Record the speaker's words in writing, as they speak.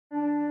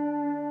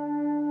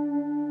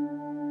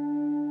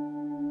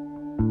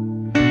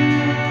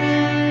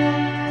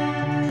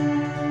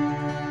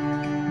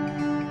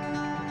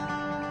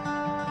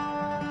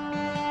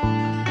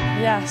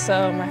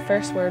So my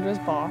first word was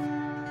ball.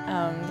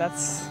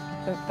 That's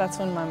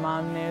when my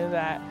mom knew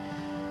that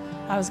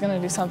I was going to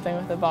do something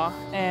with the ball.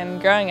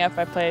 And growing up,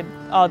 I played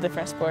all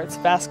different sports: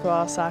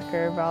 basketball,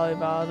 soccer,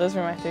 volleyball. Those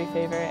were my three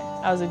favorite.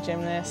 I was a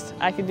gymnast.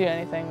 I could do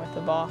anything with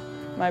the ball.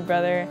 My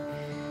brother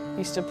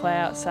used to play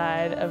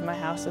outside of my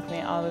house with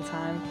me all the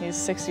time. He's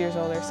 6 years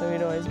older, so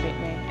he'd always beat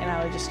me, and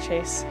I would just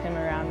chase him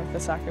around with the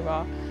soccer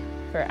ball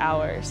for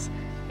hours.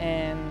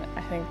 And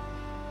I think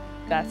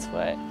that's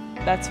what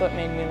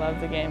made me love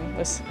the game,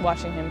 was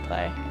watching him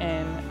play,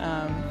 and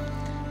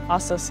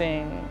also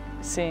seeing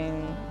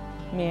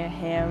Mia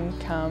Hamm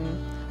come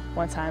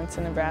one time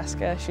to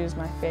Nebraska. She was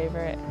my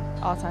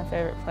all-time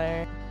favorite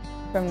player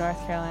from North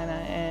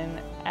Carolina, and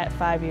at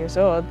 5 years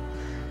old,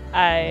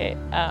 I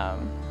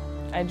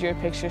drew a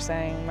picture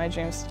saying my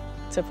dream's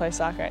to play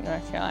soccer at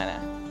North Carolina,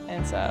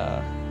 and so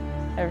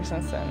ever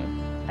since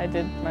then I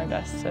did my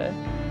best to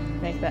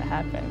make that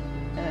happen,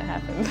 and it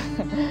happened.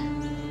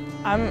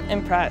 I'm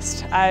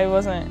impressed. I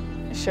wasn't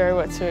sure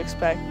what to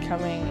expect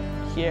coming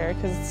here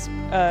because it's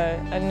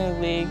a new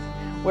league.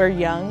 We're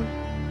young,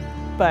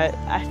 but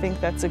I think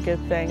that's a good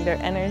thing. Their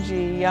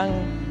energy,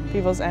 young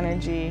people's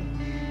energy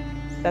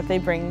that they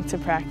bring to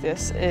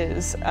practice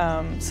is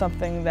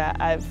something that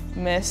I've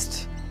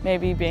missed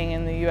maybe being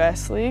in the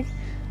U.S. League.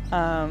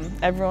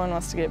 Everyone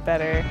wants to get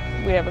better.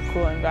 We have a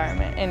cool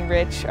environment, and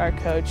Rich, our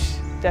coach,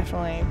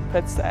 definitely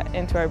puts that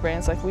into our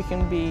brains. Like, we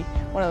can be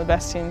one of the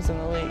best teams in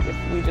the league if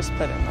we just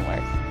put in the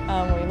work.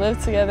 We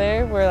live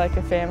together, we're like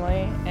a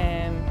family,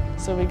 and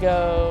so we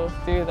go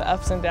through the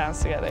ups and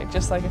downs together,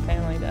 just like a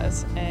family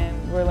does, and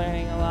we're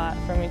learning a lot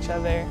from each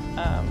other.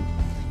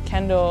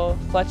 Kendall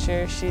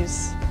Fletcher,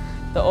 she's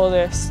the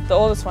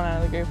oldest one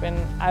out of the group, and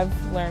I've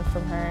learned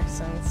from her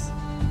since,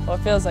 well,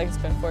 it feels like it's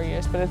been 4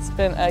 years, but it's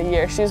been a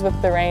year. She was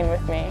with the Rain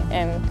with me,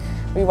 and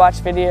we watch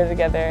video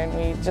together, and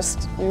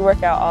we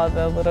work out all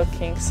the little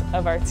kinks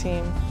of our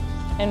team,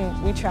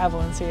 and we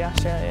travel and see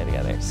Australia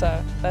together,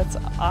 so that's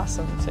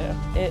awesome too.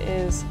 It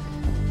is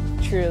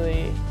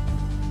truly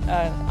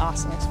an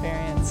awesome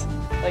experience.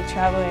 Like,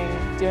 traveling,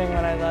 doing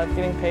what I love,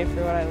 getting paid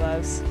for what I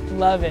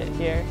love it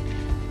here,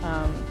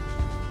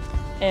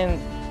 and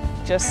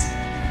just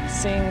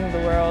seeing the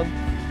world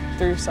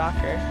through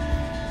soccer.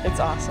 It's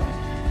awesome.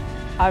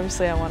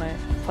 Obviously, I want to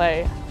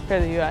play for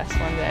the U.S.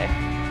 one day,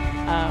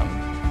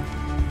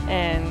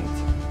 and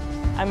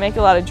I make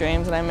a lot of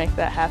dreams, and I make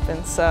that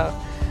happen. So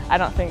I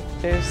don't think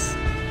there's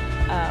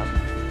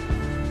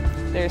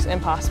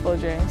impossible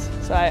dreams.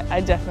 So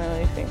I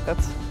definitely think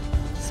it's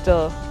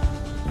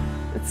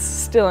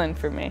still in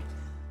for me.